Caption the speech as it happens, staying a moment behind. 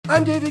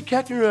I'm David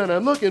Koechner, and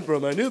I'm looking for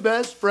my new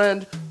best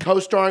friend,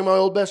 co-starring my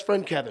old best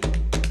friend, Kevin.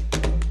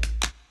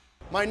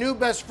 My new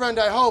best friend,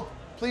 I hope.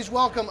 Please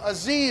welcome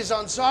Aziz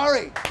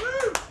Ansari.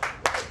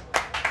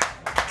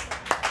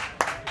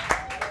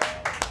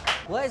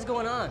 What is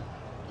going on?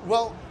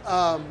 Well,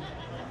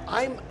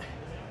 I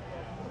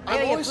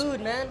gotta get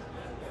food, man.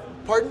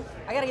 Pardon?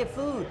 I gotta get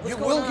food. What's You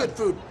going will on? get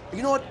food.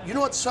 You know what? You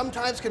know what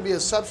sometimes can be a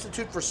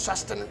substitute for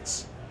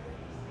sustenance?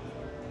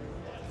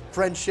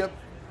 Friendship.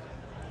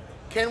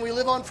 Can we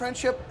live on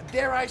friendship?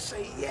 Dare I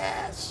say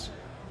yes.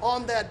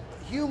 On that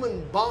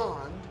human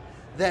bond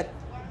that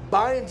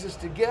binds us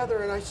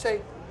together, and I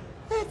say,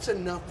 that's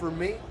enough for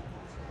me.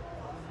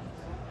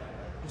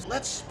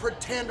 Let's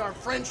pretend our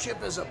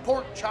friendship is a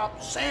pork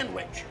chop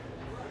sandwich.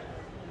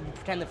 You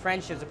pretend the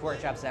friendship's a pork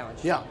chop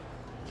sandwich. Yeah.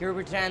 Can we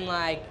pretend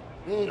like...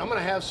 I'm gonna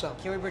have some.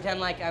 Can we pretend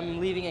like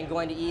I'm leaving and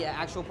going to eat an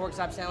actual pork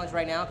chop sandwich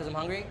right now because I'm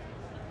hungry?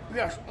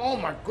 Yes. Oh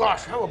my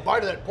gosh, have a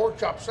bite of that pork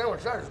chop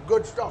sandwich. That is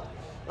good stuff.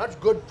 That's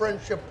good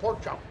friendship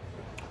pork chop.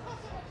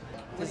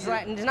 There's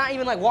not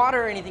even like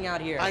water or anything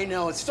out here. I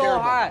know, it's so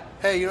terrible. hot.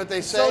 Hey, you know what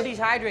they say? So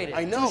dehydrated.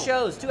 I know.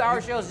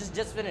 2-hour shows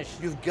just finished.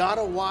 You've got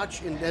to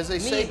watch, and as they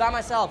say... Me, by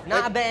myself,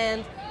 not a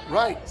band.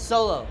 Right.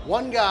 Solo.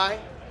 One guy.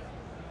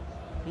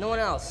 No one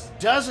else.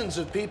 Dozens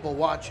of people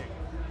watching.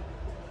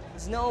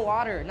 There's no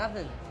water,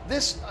 nothing.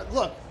 This,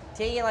 look.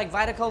 Can you get like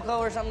Vita Coco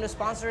or something to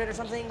sponsor it or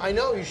something? I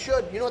know, you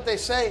should. You know what they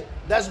say?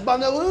 That's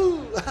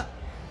Bonnaroo.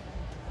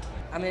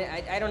 I mean,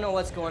 I don't know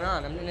what's going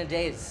on. I'm in a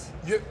daze.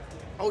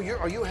 Are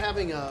you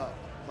having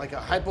like a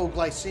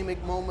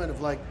hypoglycemic moment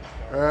of like,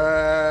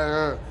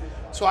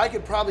 so I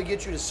could probably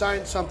get you to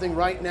sign something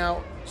right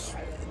now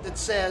that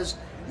says,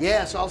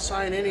 yes, I'll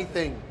sign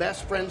anything.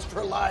 Best friends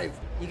for life.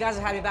 You guys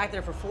have had me back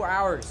there for 4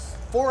 hours.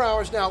 4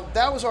 hours now.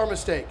 That was our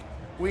mistake.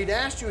 We'd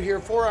asked you here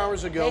 4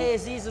 hours ago. Hey,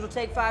 Aziz, it'll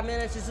take 5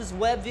 minutes. It's this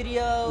web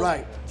video.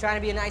 Right. Trying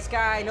to be a nice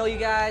guy. I know you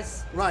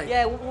guys. Right.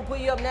 Yeah, we'll put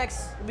you up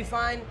next. It'll be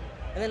fine.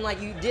 And then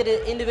like you did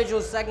an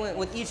individual segment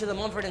with each of the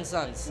Mumford &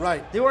 Sons.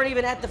 Right. They weren't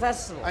even at the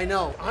festival. I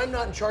know. I'm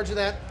not in charge of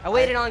that. I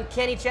waited on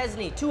Kenny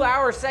Chesney.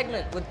 2-hour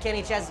segment with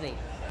Kenny Chesney.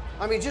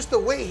 I mean, just the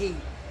way he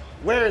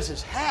wears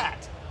his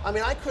hat. I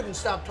mean, I couldn't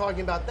stop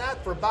talking about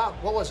that for about,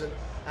 what was it,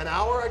 an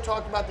hour I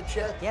talked about the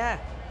Ches? Yeah.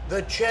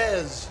 The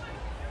Ches.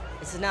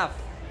 It's enough.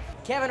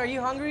 Kevin, are you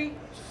hungry?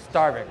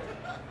 Starving.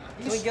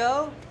 Can we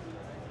go?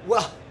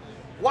 Well,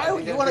 why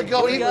would you want to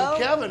go eat with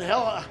Kevin?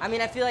 Hell, I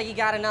mean, I feel like you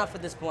got enough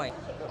at this point.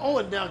 Oh,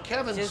 and now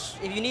Kevin's...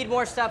 Just, if you need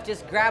more stuff,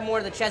 just grab more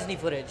of the Chesney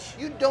footage.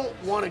 You don't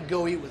want to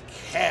go eat with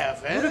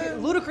Kevin.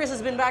 Ludacris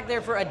has been back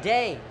there for a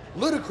day.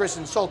 Ludacris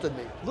insulted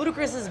me.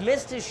 Ludacris has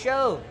missed his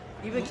show.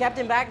 You've been kept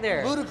him back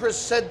there. Ludacris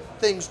said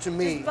things to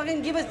me. Just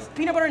fucking give us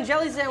peanut butter and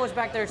jelly sandwich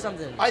back there or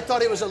something. I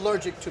thought he was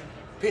allergic to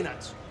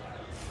peanuts.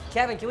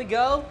 Kevin, can we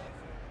go?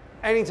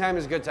 Anytime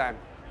is a good time.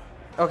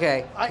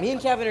 Okay. Me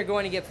and Kevin are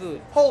going to get food.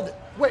 Hold it.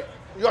 Wait.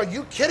 Are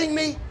you kidding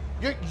me?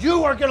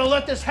 You are going to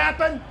let this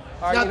happen?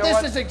 Right, now, you know this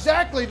what? is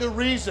exactly the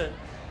reason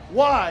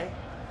why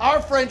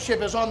our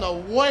friendship is on the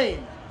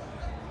wane.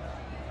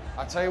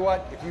 I'll tell you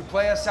what, if you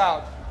play us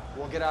out,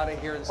 we'll get out of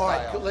here in style.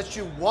 All right, let's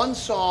do one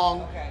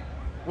song. Okay.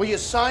 Will you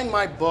sign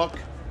my book?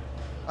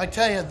 I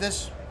tell you,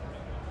 this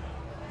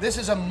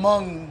is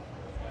among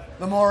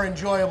the more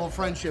enjoyable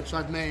friendships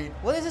I've made.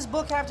 What does this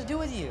book have to do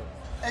with you?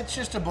 It's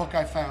just a book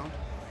I found.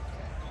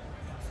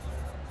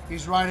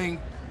 He's writing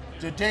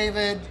to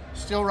David,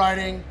 still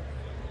writing,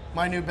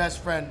 my new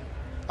best friend.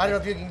 I don't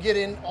know if you can get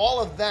in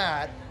all of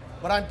that,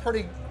 but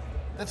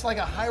that's like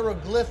a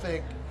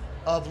hieroglyphic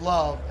of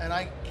love, and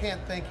I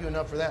can't thank you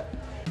enough for that.